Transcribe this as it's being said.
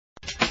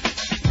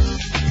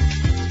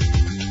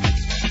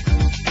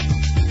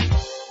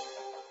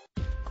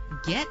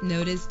Get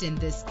noticed in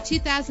this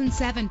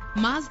 2007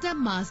 Mazda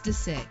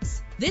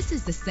Mazda6. This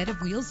is the set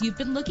of wheels you've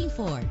been looking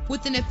for,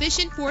 with an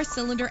efficient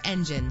 4-cylinder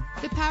engine.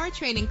 The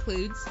powertrain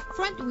includes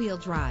front-wheel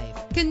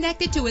drive,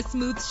 connected to a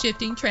smooth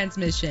shifting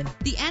transmission.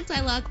 The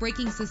anti-lock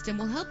braking system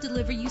will help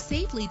deliver you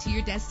safely to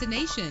your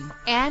destination.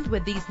 And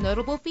with these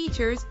notable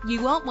features,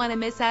 you won't want to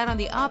miss out on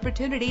the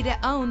opportunity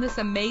to own this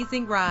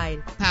amazing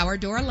ride. Power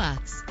door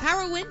locks,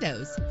 power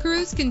windows,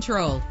 cruise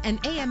control, an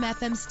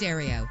AM/FM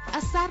stereo,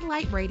 a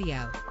satellite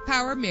radio,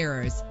 power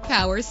mirrors,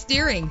 power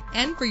steering.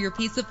 And for your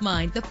peace of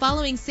mind, the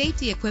following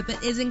safety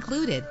equipment is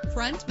included: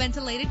 front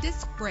ventilated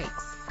disc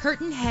brakes,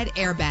 curtain head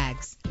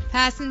airbags,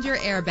 passenger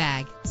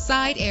airbag,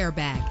 side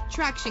airbag,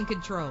 traction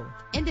control,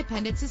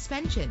 independent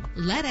suspension.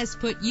 Let us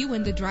put you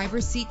in the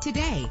driver's seat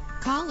today.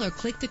 Call or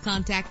click to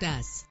contact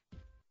us.